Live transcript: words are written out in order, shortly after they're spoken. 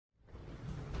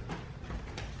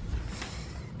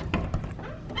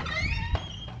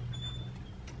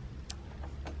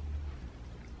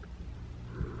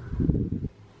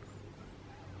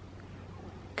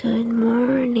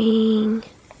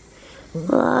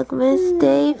Vlogmas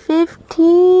Day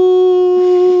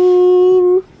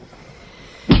 15.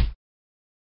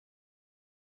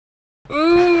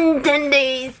 10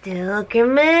 days till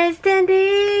Christmas, 10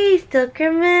 days till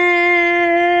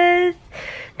Christmas.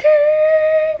 10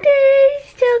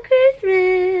 days till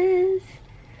Christmas.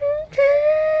 10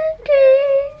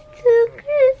 days till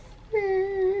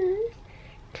Christmas.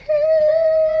 10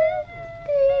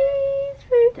 days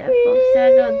for Christmas.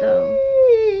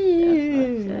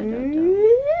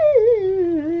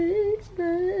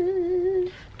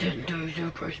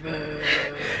 Christmas.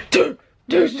 10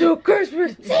 days till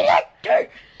Christmas. Say that. 10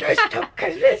 days till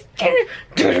Christmas.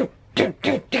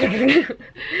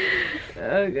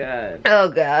 Oh god. Oh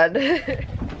god.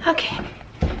 Okay,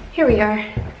 here we are.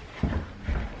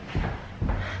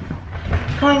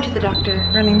 Going to the doctor,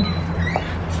 running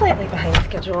slightly behind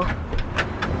schedule.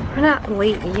 We're not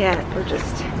late yet, we're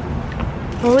just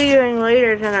leaving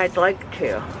later than I'd like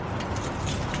to.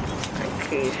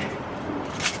 Okay.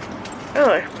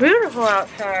 Oh, it's beautiful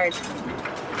outside.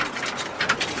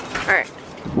 Alright.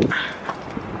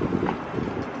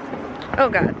 Oh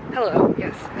god. Hello.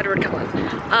 Yes, Edward Cullen.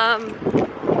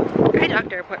 Eye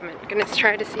doctor appointment. Gonna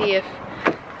try to see if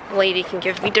the lady can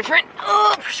give me different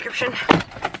prescription.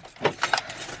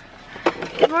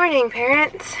 Good morning,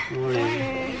 parents.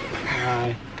 Morning.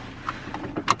 Hi.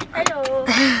 Hello.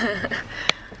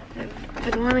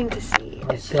 I've been wanting to see.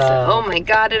 Oh my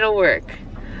god, it'll work.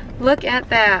 Look at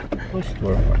that.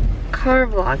 Car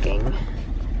vlogging.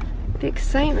 The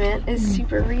excitement is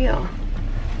super real.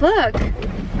 Look.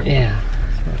 Yeah.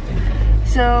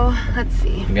 So, let's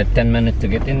see. You got 10 minutes to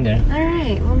get in there.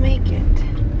 Alright, we'll make it.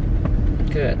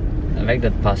 Good. I like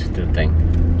that positive thing.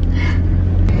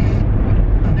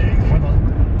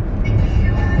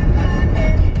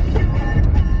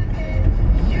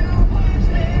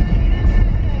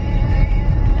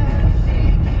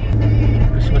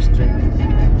 Christmas tree.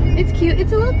 It's cute.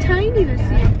 It's a little tiny this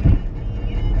year.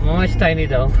 Oh, it's tiny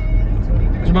though.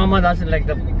 Because Mama doesn't like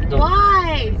the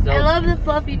Why? I love the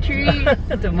fluffy trees.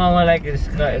 the Mama like it's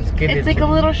skinny. It's like a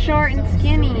little short and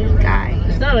skinny guy.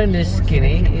 It's not really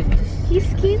skinny. It's just, He's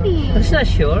skinny. it's not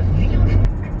short.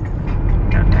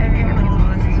 Don't tire your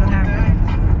animal. This is what happens.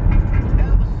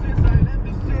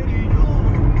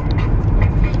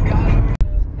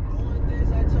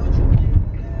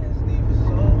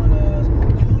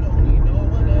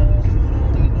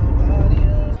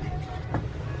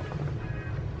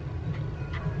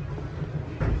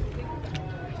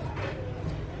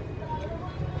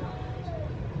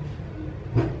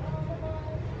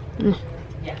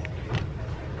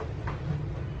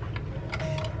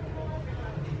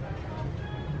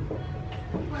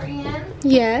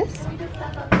 Yes.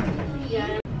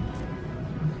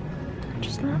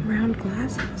 Just not round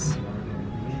glasses.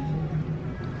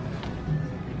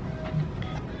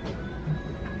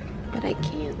 But I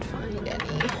can't find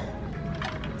any.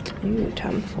 Ooh,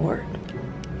 Tom Ford.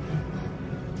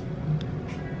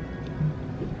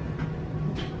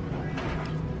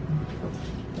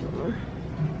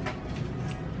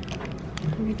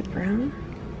 Maybe the brown.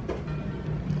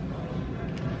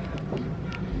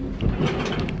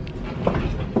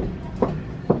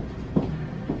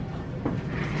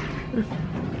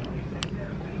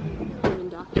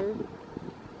 Doctor.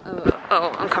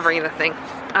 Oh, I'm covering the thing. Ugh,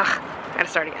 I gotta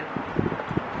start again.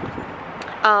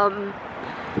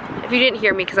 If you didn't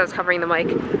hear me because I was covering the mic,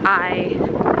 I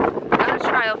got a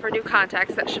trial for new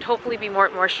contacts that should hopefully be more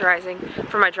moisturizing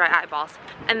for my dry eyeballs.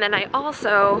 And then I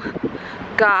also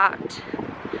got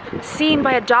seen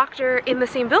by a doctor in the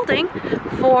same building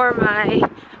for my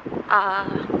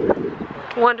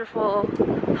wonderful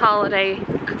holiday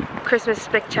Christmas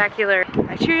spectacular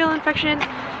bacterial infection,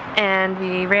 and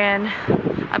we ran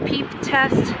a PEEP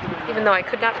test, even though I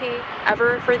could not pee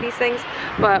ever for these things,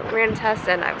 but we ran a test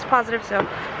and I was positive, so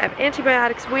I have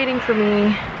antibiotics waiting for me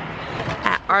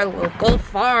at our local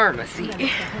pharmacy.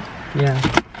 Yeah.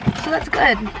 So that's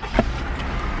good.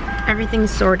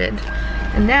 Everything's sorted.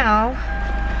 And now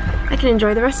I can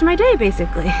enjoy the rest of my day,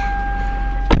 basically.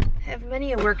 I have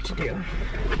many a work to do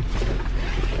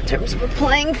in terms of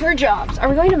applying for jobs. Are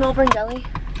we going to Melbourne Deli?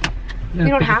 Yeah, you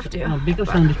don't have to. No, pick up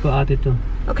sandwich for ate too.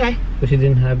 Okay. Because you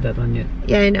didn't have that one yet.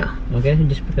 Yeah, I know. Okay, so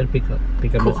just pick up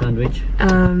Cool. the sandwich.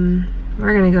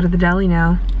 We're gonna go to the deli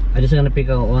now. I'm just gonna pick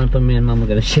out one for me and Mama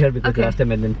gonna share because Okay. last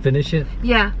time I didn't finish it.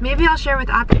 Yeah, maybe I'll share with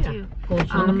Ate too. Cool.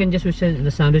 So I can just send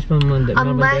the sandwich from the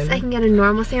Unless I can get a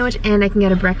normal sandwich and I can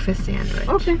get a breakfast sandwich.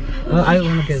 Okay. Well, I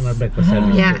want to get my breakfast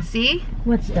sandwich. Yeah, see?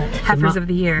 What's that? Heifers of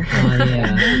the year. Oh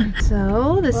yeah.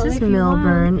 So, this Well, is if you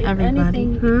Melbourne, want, if everybody.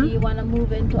 anything, do you want to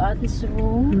move into Aunty's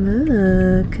room?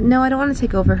 Look. No, I don't want to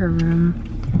take over her room.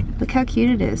 Look how cute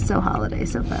it is. So holiday,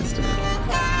 so festive.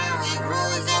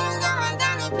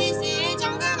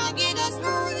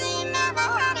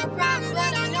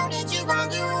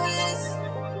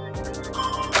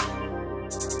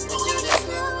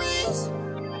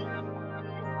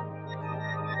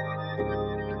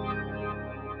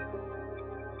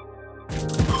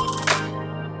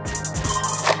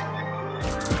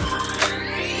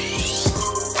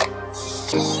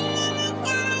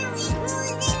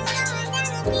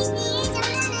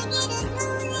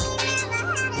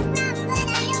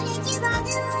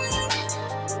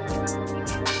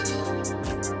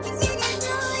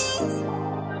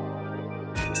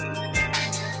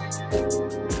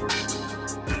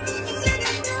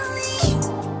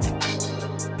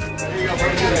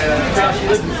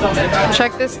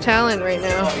 Check this talent right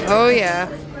now. Oh yeah.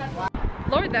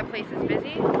 Lord, that place is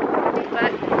busy.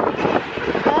 But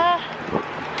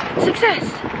success.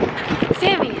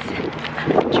 Sammy's.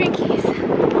 Drinkies.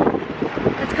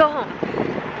 Let's go home.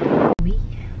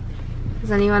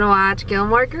 Does anyone watch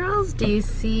Gilmore Girls? Do you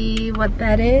see what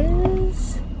that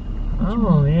is?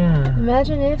 Oh yeah.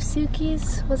 Imagine if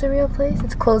Suki's was a real place.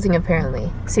 It's closing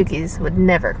apparently. Suki's would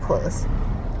never close.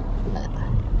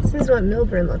 This is what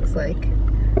Milburn looks like.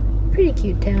 Pretty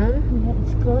cute town. Yeah,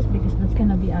 it's closed because that's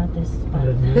gonna be artist spot.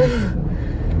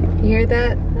 You hear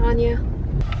that, Anya?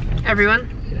 Everyone,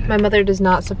 my mother does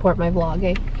not support my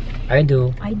vlogging. I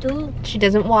do. I do. She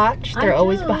doesn't watch. They're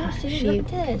always behind. See,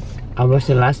 look at this. I watched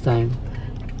it last time.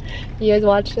 You guys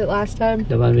watched it last time?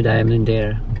 The one with Diamond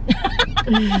there.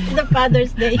 The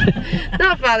Father's Day.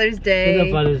 Not Father's Day.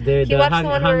 It's not Father's Day. He watched the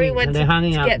one where we went to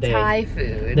get day. Thai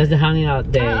food. That's the hanging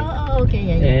out day. Oh, okay,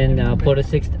 yeah, yeah. And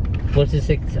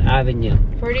 46th Avenue.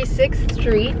 46th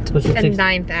Street 46th and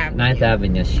 9th Avenue. 9th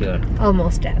Avenue, sure.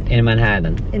 Almost at. In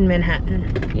Manhattan. In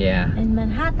Manhattan. Yeah. In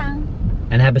Manhattan.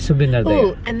 And have a souvenir there.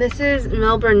 Ooh, and this is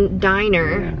Melbourne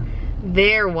Diner. Yeah.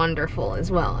 They're wonderful as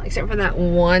well, except for that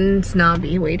one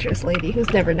snobby waitress lady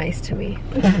who's never nice to me.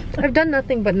 I've done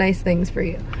nothing but nice things for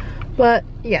you. But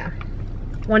yeah,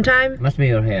 one time, Must be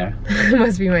your hair.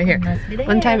 must be my hair. Must be the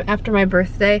One hair. time after my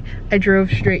birthday, I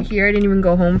drove straight here. I didn't even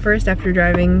go home first after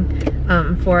driving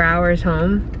 4 hours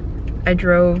home. I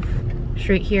drove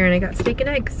straight here and I got steak and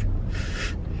eggs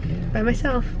by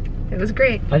myself. It was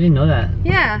great. I didn't know that.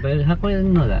 Yeah. But how come I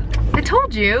didn't know that? I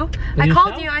told you. Did I you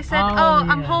called tell? you. I said, Oh, "Oh,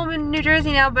 I'm yeah. home in New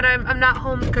Jersey now, but I'm not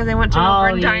home because I went to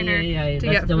Melbourne Diner yeah. to That's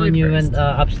get the food one you first." went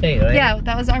upstate, right? Yeah,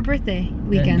 that was our birthday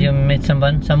weekend. Did you meet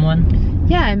someone?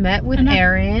 Yeah, I met with Ano?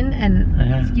 Erin and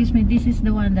Excuse me, this is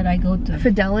the one that I go to.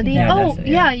 Fidelity. Yeah, Oh, that's it,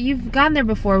 yeah, yeah. you've gone there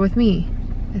before with me,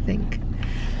 I think.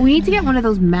 We need to get one of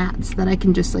those mats that I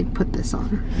can just like put this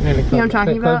on. You know what I'm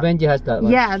talking about? Benji has that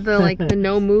one. Yeah, the like the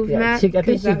no move mat. I think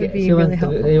 'cause that would be really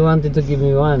helpful. he wanted to give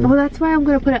me one. Well, that's why I'm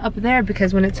gonna put it up there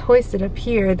because when it's hoisted up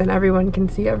here, then everyone can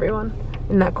see everyone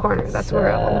in that corner. That's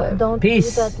where I will live. Don't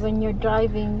Peace. do that when you're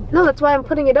driving. No, that's why I'm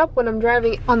putting it up when I'm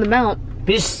driving on the mount.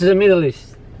 Peace to the Middle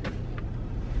East.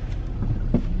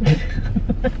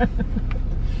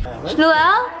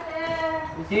 Noel,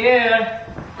 It's here.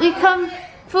 you come.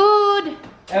 Food.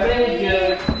 Everything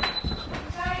is good.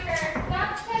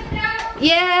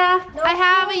 Yeah, I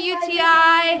have a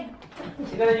UTI.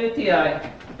 You got a UTI.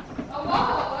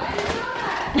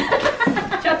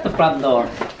 Shut the front door.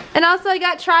 And also I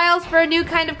got trials for a new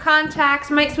kind of contacts.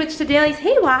 Might switch to dailies.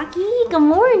 Hey Walkie, good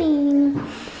morning.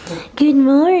 Good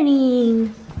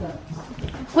morning.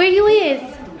 Where you is?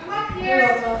 Mom,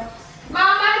 I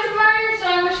had to borrow your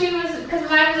sewing machine because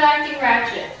mine was acting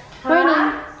ratchet.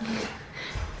 Morning.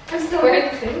 I'm still wearing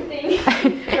the same thing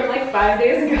from like 5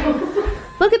 days ago.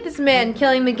 Look at this man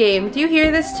killing the game. Do you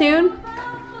hear this tune?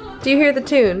 Do you hear the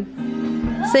tune?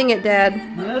 Sing it, Dad.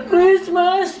 The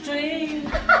Christmas tree.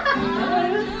 I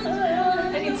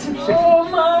need some Oh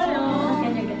my.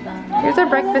 Here's our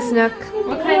breakfast nook.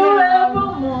 What kind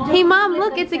of Hey Mom,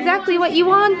 look, it's exactly what you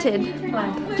wanted.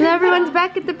 And everyone's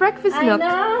back at the breakfast I nook.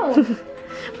 know.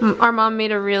 Our mom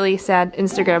made a really sad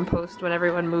Instagram post when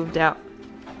everyone moved out.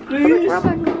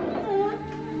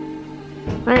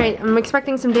 Alright, I'm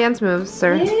expecting some dance moves,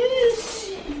 sir.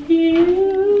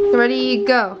 Ready,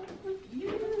 go.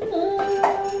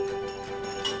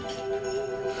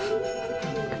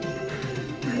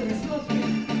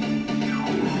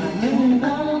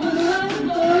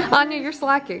 Anya, you're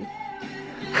slacking.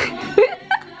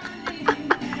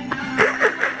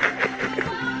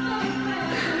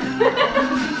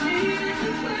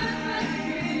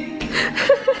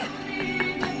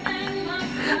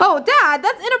 Oh, Dad,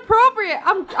 that's inappropriate.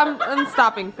 I'm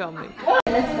stopping filming.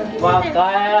 Wow,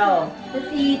 Kyle.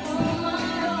 Let's eat.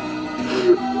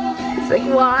 It's like,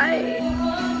 why?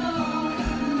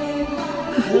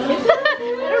 I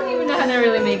don't even gonna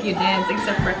really make you dance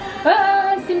except for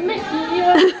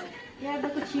Yeah, the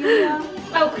cuchillo.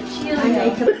 oh,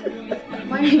 cuchillo.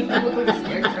 Why do you look like a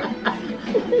scarecrow?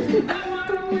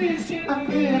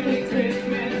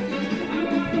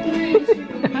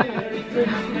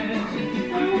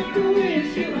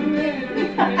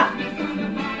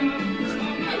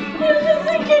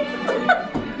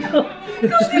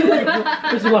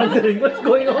 Just wondering what's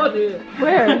going on here.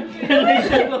 Where?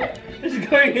 What's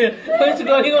going here? What's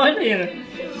going on here?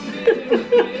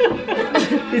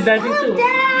 He's dancing too.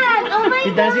 Dad! Oh my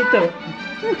He's dancing too.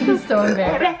 He's so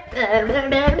embarrassed.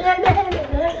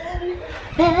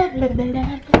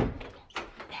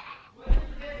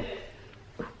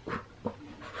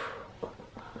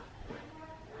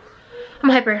 I'm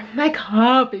hyper. My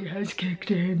coffee has kicked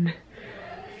in.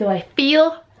 So I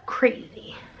feel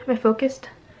crazy. Am I focused?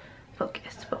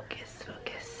 Focus, focus,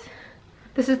 focus.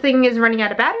 This thing is running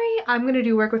out of battery. I'm gonna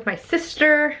do work with my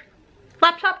sister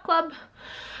laptop club.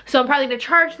 So I'm probably gonna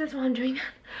charge this while I'm doing that.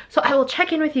 So I will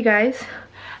check in with you guys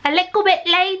a little bit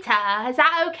later. Is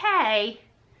that okay?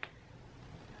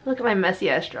 Look at my messy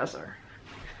ass dresser.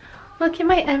 Look at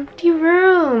my empty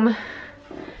room.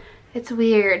 It's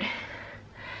weird.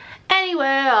 Anyway,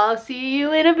 I'll see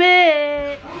you in a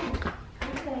bit.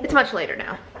 It's much later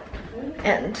now.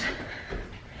 And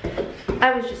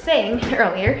I was just saying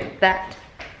earlier that,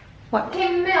 what?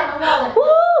 Came mail, a wallet. Woo,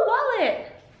 wallet!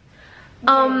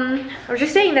 I was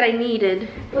just saying that I needed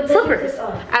slippers.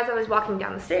 As I was walking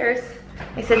down the stairs,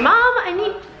 I said, Mom, I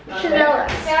need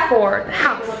Jalacs for the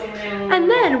house. And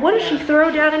then, what does she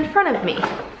throw down in front of me?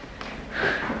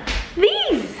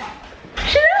 These!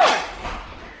 Jalacs!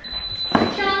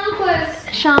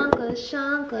 Shanklas.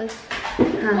 Shanklas.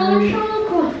 Oh,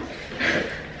 Shanklas.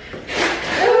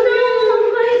 Oh no,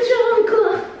 my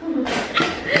Shanklas.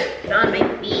 Get on my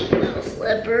feet, little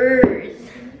slippers.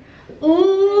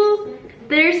 Ooh,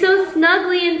 they're so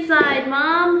snuggly inside,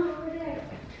 Mom.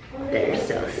 They're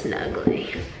so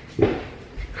snuggly.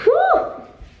 Whew.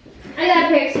 I got a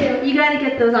pair too. You gotta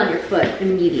get those on your foot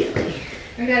immediately.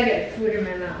 I gotta get food in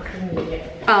my mouth immediately.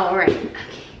 Oh, all right. Okay.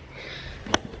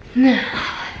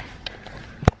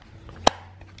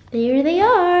 There they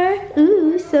are.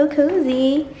 Ooh, so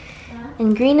cozy.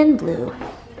 And green and blue.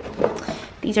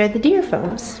 These are the deer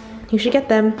foams. You should get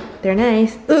them. They're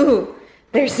nice. Ooh,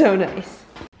 they're so nice.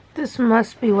 This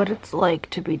must be what it's like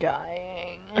to be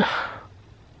dying.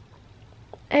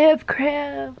 I have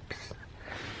cramps.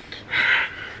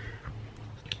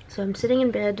 So I'm sitting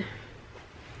in bed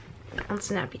on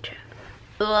Snappy Chat.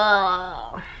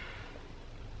 Ugh.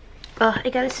 I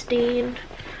got a stain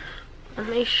on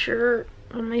my shirt,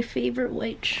 on my favorite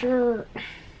white shirt.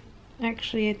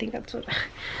 Actually, I think that's what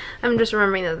I'm just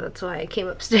remembering that that's why I came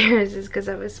upstairs, is because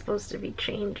I was supposed to be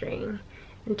changing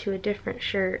into a different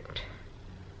shirt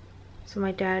so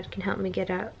my dad can help me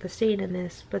get out the stain in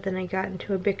this. But then I got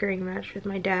into a bickering match with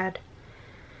my dad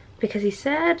because he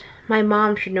said my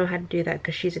mom should know how to do that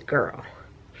because she's a girl.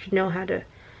 Should know how to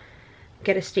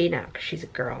get a stain out because she's a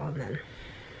girl, and then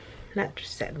that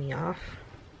just set me off.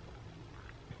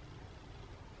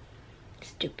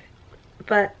 Stupid.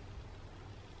 But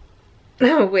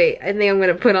oh wait, I think I'm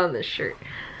gonna put on this shirt.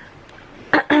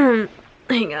 Hang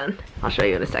on, I'll show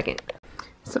you in a second.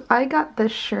 So I got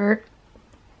this shirt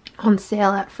on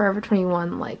sale at Forever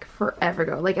 21 like forever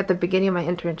ago, like at the beginning of my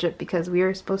internship, because we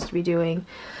were supposed to be doing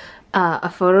a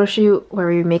photo shoot where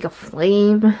we make a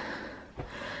flame.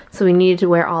 So we needed to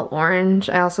wear all orange.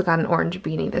 I also got an orange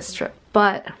beanie this trip,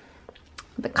 but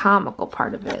the comical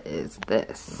part of it is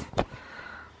this.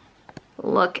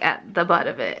 Look at the butt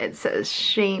of it. It says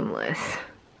shameless.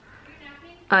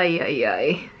 Ay, ay,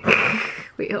 ay.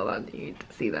 Wait, hold on. You need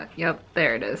to see that. Yep,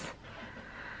 there it is.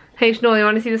 Hey, Shmlor, you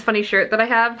want to see this funny shirt that I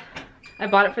have? I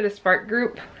bought it for the Spark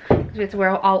group because we have to wear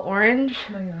all orange.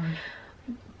 Oh my gosh.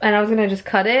 And I was going to just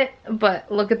cut it, but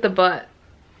look at the butt.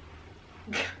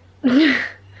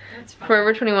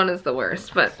 Forever 21 is the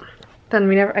worst, but then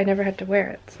I never had to wear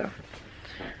it, so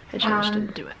I just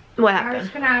didn't do it. What happened? I was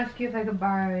gonna ask you if I could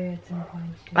borrow it at some point.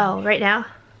 Oh, right now?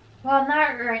 Well,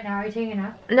 not right now. Are you taking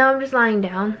up? No, I'm just lying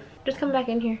down. Just come back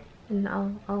in here and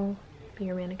I'll be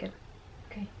your man again.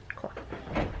 Okay. Cool.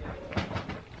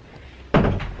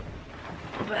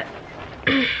 But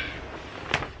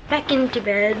back into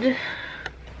bed,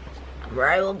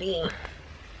 where I will be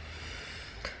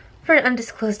for an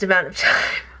undisclosed amount of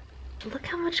time. Look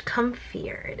how much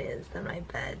comfier it is than my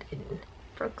bed in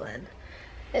Brooklyn.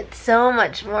 It's so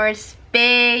much more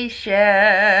spacious.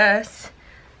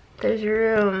 There's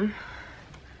room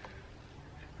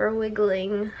for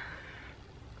wiggling.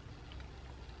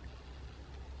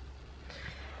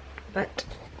 But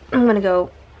I'm gonna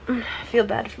go I feel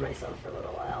bad for myself for a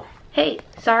little while. Hey,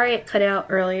 sorry it cut out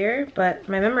earlier, but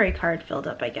my memory card filled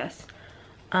up, I guess.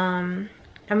 I'm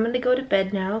gonna go to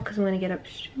bed now because I'm gonna get up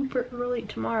super early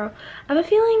tomorrow. I have a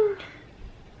feeling,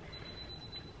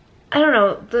 I don't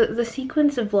know, the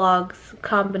sequence of vlogs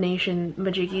combination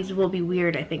majiggies will be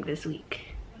weird, I think, this week.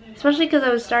 Especially because I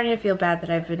was starting to feel bad that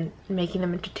I've been making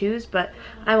them into twos, but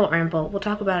I won't ramble. We'll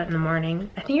talk about it in the morning.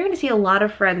 I think you're gonna see a lot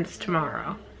of friends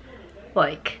tomorrow.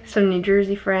 Like some New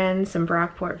Jersey friends, some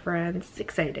Brockport friends. It's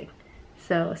exciting.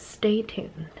 So stay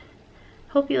tuned.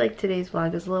 Hope you like today's vlog.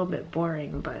 It was a little bit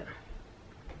boring, but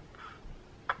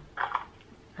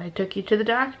I took you to the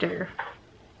doctor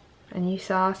and you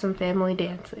saw some family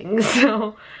dancing.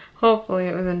 So hopefully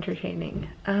it was entertaining.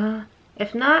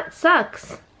 If not,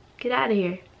 sucks. Get out of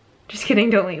here. Just kidding,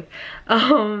 don't leave.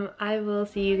 I will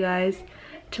see you guys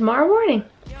tomorrow morning.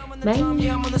 Bye.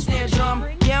 Yeah, I'm on the snare drum.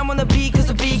 Yeah, I'm on the beat cause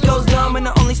the beat goes dumb. And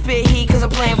I only spit heat cause I'm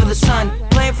playing for the sun.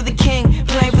 Playing for the king,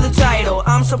 playing for the title.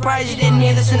 I'm surprised you didn't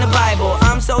hear this in the Bible.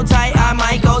 I'm so tight, I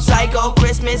might go psycho.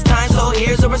 Christmas time, so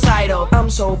here's a recital. I'm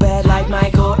so bad like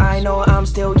Michael. I know I'm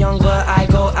still young, but I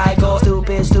go.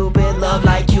 Stupid, stupid, love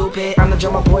like Cupid. I'm the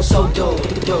drummer boy, so dope.